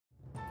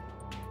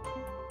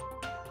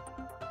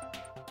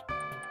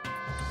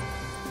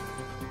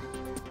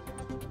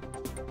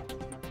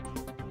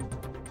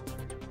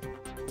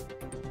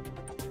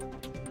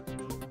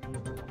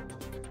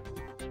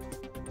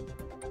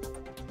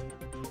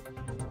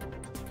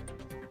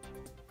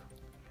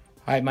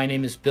Hi, my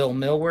name is Bill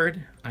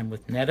Millward. I'm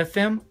with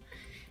Netafim,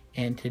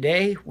 and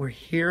today we're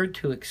here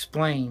to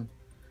explain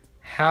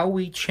how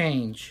we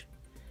change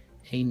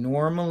a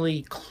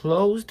normally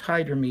closed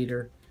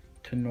hydrometer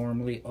to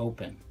normally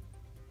open.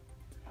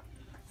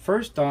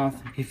 First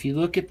off, if you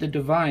look at the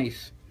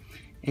device,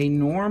 a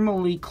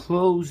normally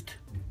closed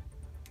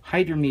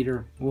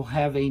hydrometer will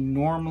have a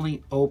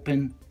normally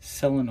open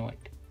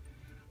solenoid.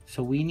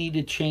 So we need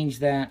to change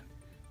that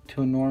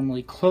to a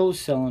normally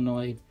closed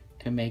solenoid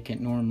to make it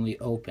normally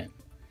open.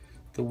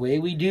 The way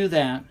we do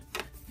that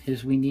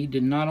is we need to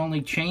not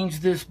only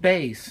change this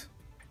base,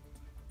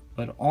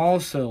 but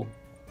also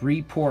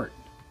report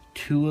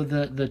two of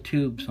the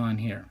tubes on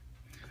here.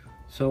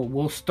 So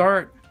we'll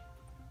start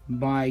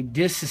by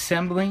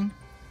disassembling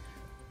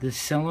the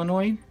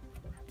solenoid,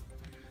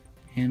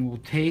 and we'll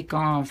take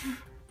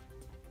off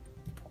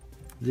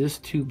this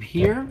tube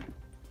here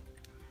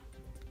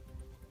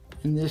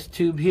and this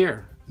tube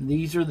here.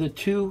 These are the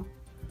two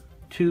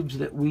tubes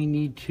that we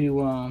need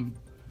to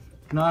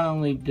not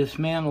only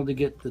dismantle to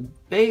get the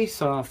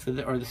base off of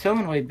or the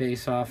solenoid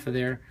base off of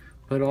there,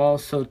 but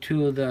also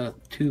two of the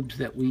tubes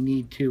that we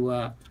need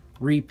to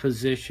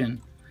reposition.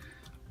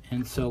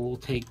 And so we'll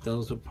take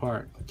those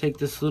apart. Take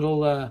this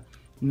little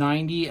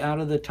 90 out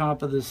of the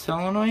top of the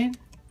solenoid.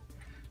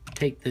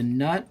 Take the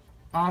nut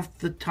off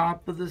the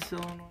top of the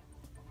solenoid.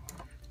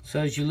 So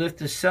as you lift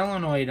the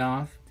solenoid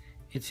off,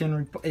 it's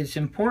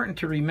important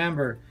to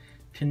remember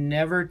to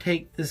never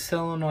take the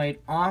solenoid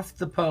off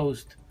the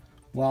post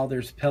while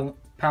there's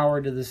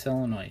power to the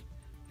solenoid.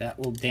 That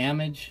will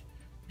damage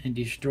and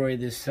destroy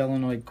this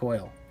solenoid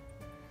coil.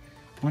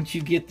 Once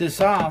you get this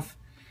off,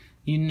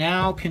 you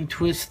now can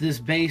twist this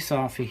base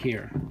off of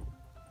here.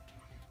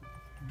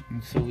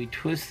 And so we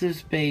twist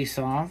this base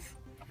off.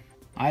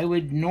 I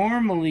would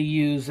normally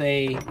use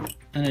an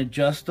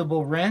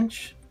adjustable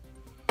wrench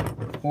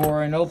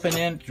or an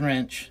open-end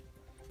wrench,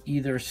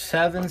 either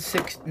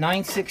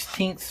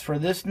 9/16 for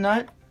this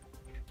nut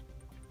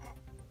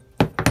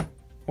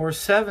or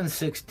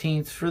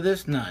 7/16 for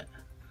this nut,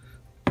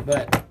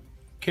 but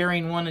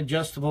carrying one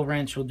adjustable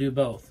wrench will do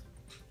both.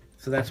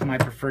 So that's my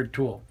preferred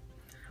tool.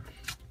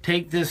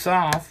 Take this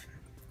off,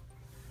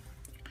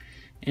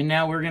 and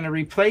now we're going to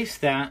replace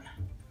that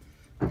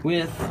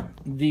with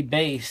the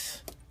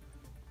base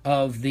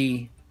of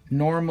the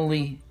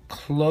normally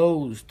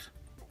closed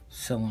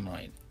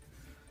solenoid.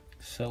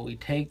 So we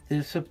take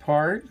this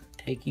apart,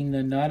 taking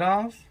the nut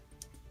off.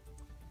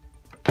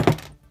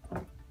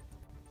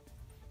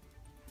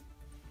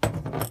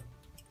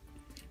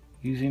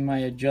 Using my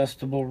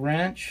adjustable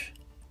wrench,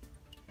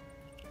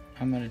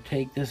 I'm going to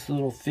take this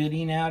little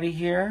fitting out of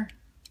here,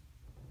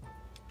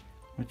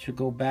 which will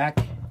go back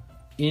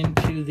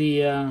into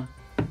the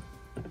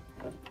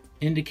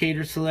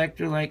indicator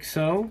selector like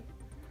so.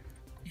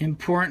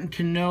 Important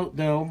to note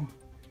though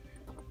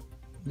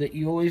that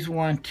you always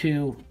want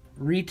to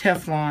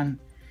re-Teflon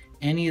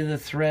any of the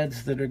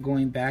threads that are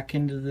going back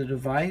into the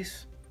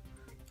device.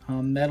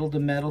 Metal to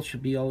metal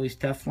should be always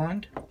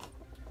Tefloned.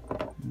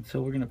 And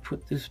so we're going to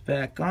put this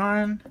back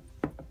on.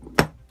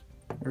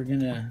 We're going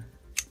to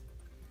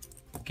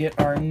get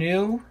our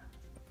new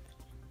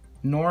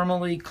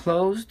normally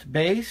closed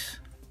base,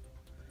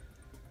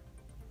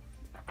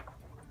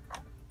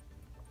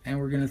 and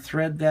we're going to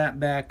thread that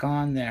back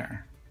on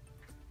there.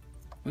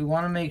 We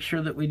want to make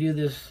sure that we do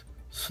this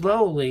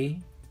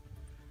slowly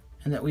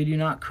and that we do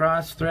not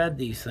cross thread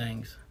these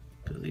things,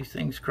 because these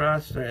things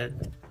cross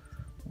thread,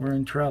 we're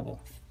in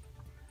trouble.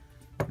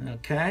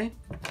 Okay.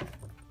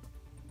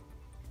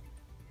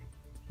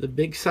 The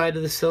big side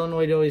of the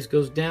solenoid always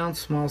goes down,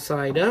 small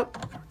side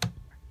up.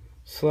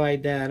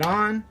 Slide that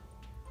on.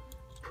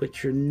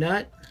 Put your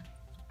nut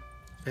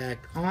back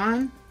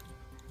on.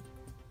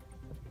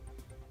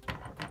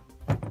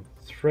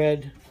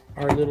 Thread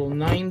our little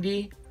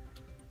 90.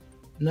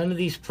 None of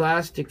these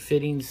plastic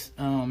fittings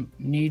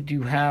need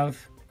to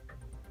have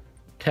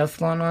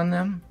Teflon on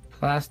them.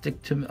 Plastic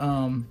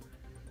to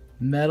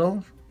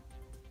metal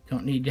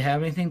don't need to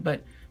have anything,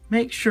 but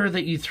make sure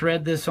that you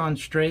thread this on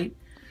straight.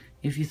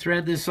 If you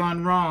thread this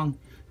on wrong,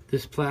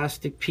 this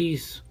plastic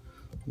piece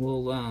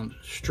will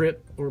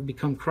strip or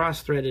become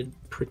cross-threaded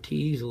pretty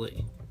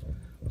easily.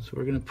 So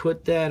we're going to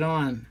put that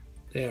on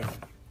there.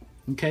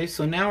 Okay,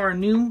 so now our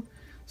new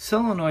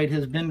solenoid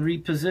has been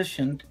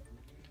repositioned.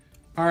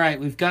 Alright,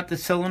 we've got the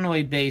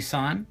solenoid base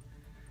on.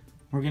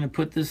 We're going to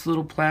put this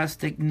little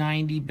plastic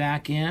 90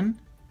 back in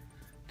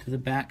to the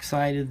back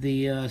side of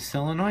the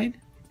solenoid.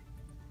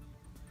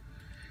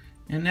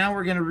 And now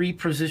we're going to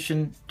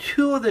reposition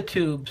two of the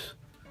tubes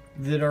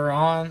that are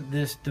on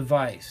this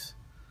device.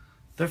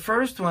 The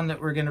first one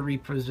that we're going to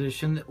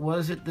reposition that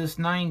was at this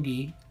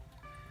 90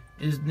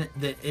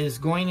 is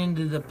going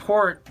into the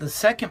port, the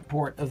second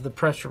port of the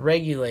pressure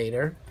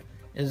regulator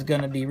is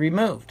going to be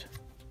removed.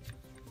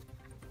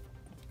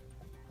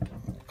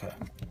 Okay.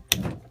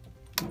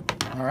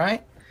 All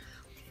right.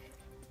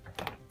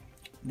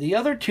 The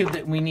other tube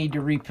that we need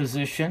to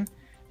reposition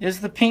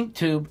is the pink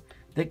tube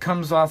that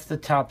comes off the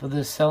top of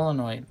this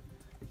solenoid.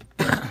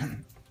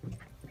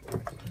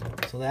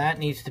 So that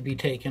needs to be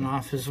taken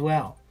off as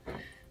well.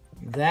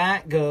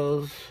 that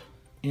goes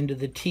into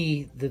the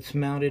T that's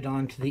mounted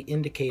onto the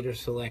indicator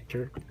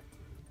selector.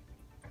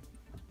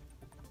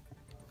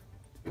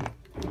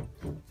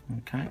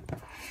 Okay.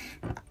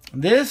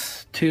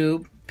 This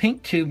tube,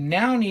 pink tube,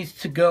 now needs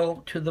to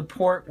go to the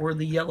port where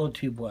the yellow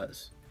tube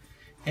was.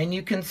 And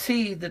you can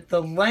see that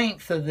the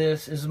length of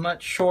this is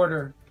much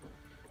shorter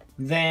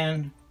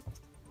than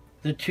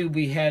the tube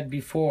we had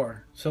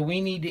before. So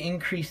we need to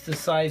increase the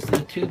size of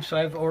the tube. So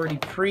I've already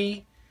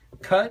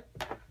pre-cut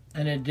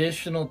an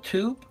additional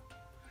tube.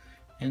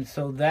 And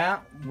so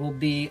that will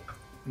be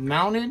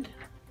mounted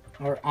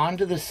or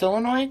onto the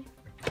solenoid.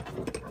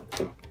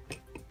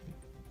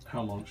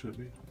 How long should it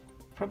be?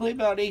 Probably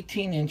about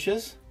 18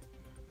 inches.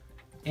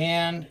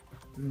 And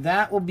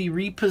that will be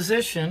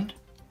repositioned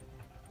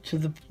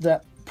to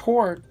that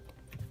port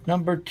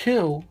number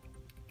 2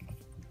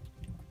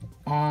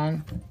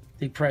 on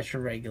the pressure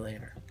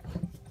regulator.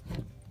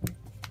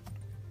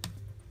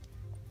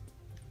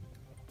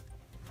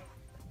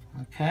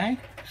 Okay,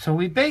 so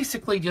we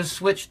basically just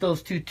switched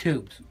those two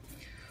tubes.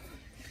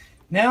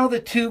 Now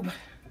the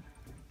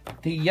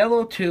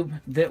yellow tube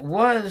that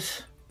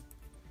was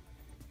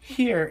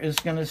here is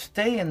going to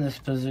stay in this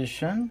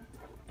position,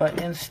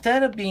 but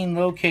instead of being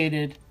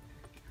located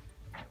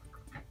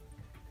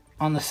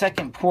on the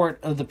second port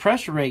of the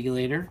pressure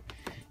regulator,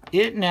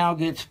 it now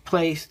gets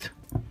placed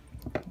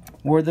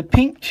where the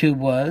pink tube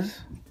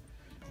was,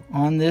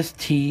 on this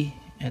T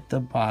at the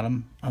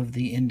bottom of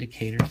the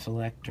indicator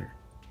selector.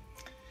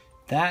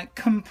 That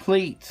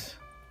completes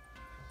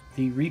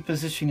the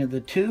repositioning of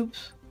the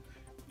tubes,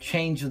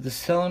 change of the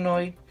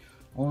solenoid,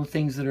 all the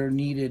things that are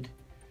needed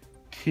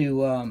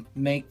to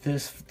make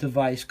this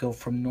device go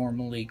from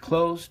normally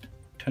closed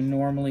to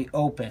normally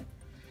open.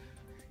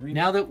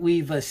 Now that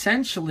we've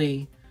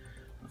essentially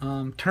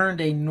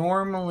turned a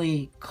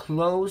normally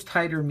closed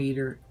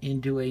hydrometer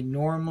into a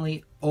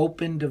normally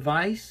open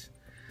device,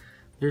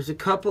 there's a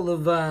couple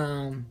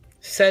of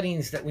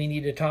settings that we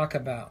need to talk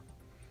about.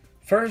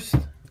 First,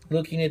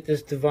 looking at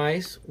this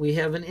device, we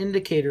have an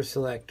indicator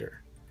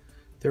selector.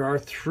 There are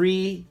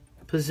 3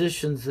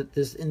 positions that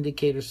this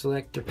indicator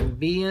selector can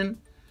be in: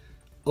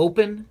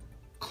 open,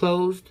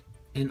 closed,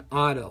 and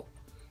auto.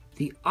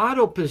 The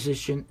auto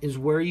position is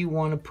where you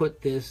want to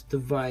put this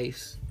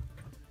device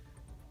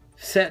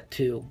set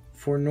to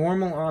for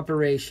normal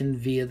operation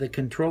via the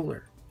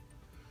controller.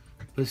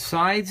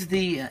 Besides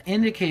the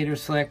indicator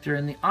selector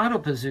in the auto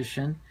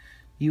position,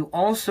 you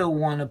also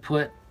want to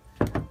put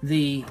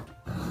the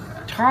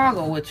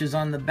toggle, which is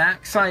on the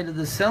back side of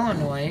the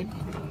solenoid,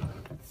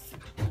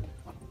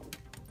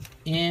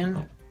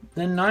 in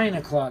the 9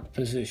 o'clock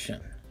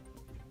position.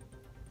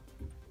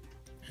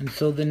 And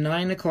so the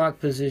 9 o'clock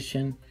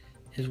position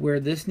is where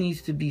this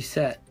needs to be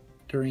set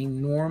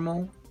during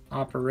normal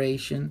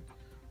operation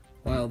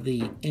while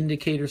the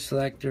indicator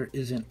selector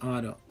is in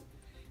auto.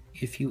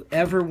 If you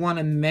ever want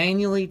to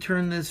manually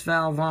turn this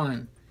valve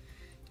on,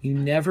 you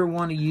never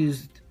want to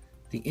use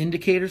the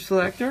indicator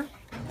selector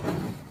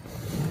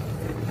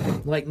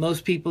like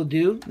most people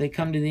do. They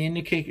come to the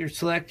indicator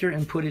selector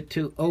and put it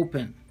to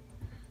open.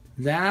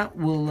 That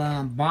will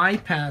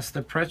bypass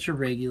the pressure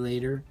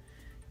regulator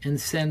and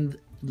send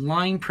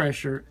line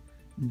pressure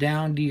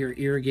down to your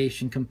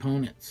irrigation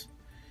components.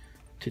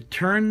 To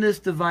turn this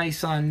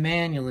device on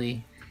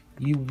manually,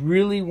 you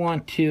really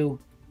want to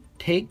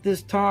take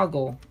this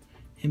toggle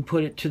and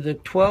put it to the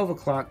 12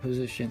 o'clock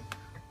position,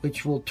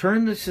 which will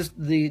turn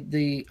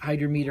the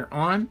hydrometer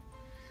on,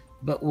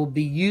 but will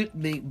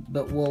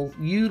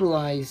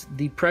utilize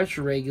the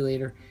pressure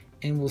regulator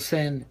and will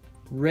send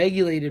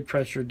regulated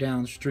pressure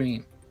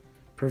downstream,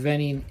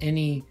 preventing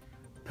any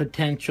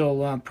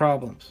potential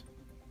problems.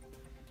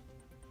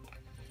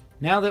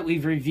 Now that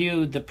we've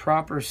reviewed the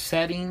proper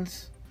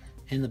settings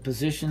and the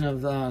position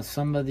of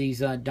some of these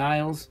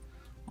dials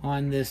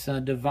on this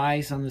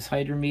device, on this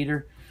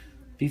hydrometer,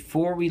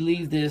 before we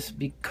leave this,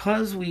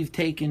 because we've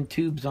taken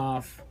tubes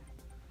off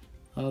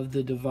of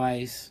the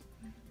device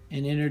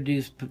and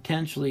introduced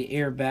potentially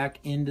air back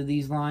into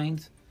these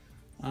lines,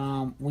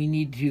 we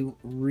need to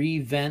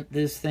re-vent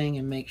this thing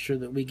and make sure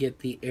that we get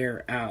the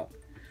air out.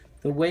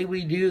 The way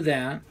we do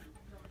that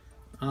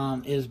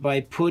is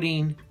by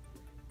putting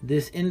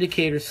this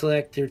indicator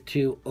selector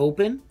to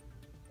open.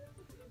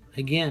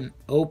 Again,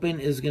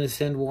 open is going to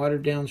send water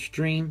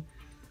downstream,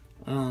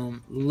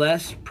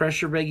 less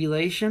pressure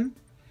regulation,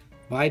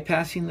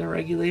 bypassing the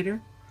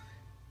regulator.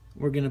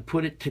 We're going to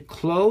put it to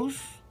close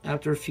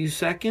after a few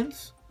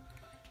seconds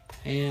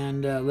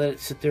and let it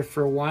sit there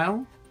for a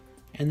while,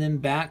 and then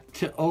back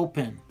to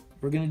open.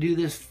 We're going to do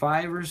this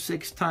 5 or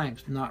 6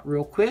 times, not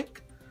real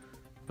quick,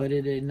 but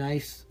at a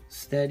nice,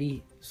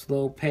 steady,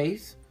 slow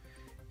pace.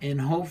 And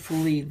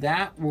hopefully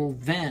that will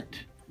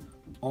vent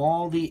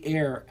all the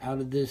air out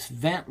of this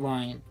vent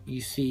line you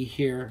see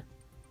here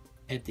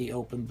at the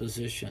open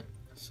position.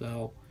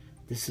 So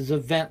this is a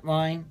vent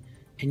line,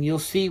 and you'll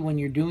see when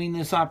you're doing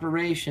this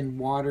operation,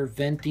 water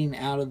venting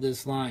out of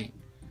this line.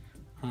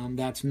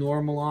 That's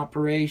normal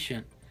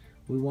operation.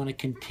 We want to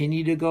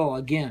continue to go,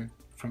 again,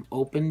 from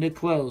open to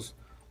close,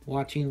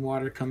 watching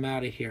water come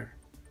out of here.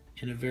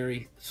 in a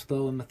very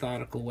slow and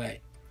methodical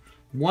way.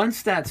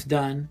 Once that's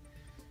done,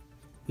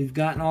 we've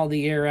gotten all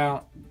the air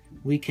out,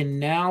 we can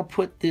now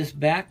put this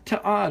back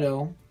to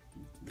auto,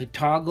 the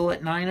toggle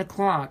at 9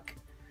 o'clock,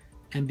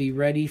 and be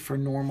ready for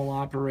normal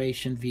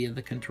operation via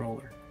the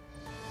controller.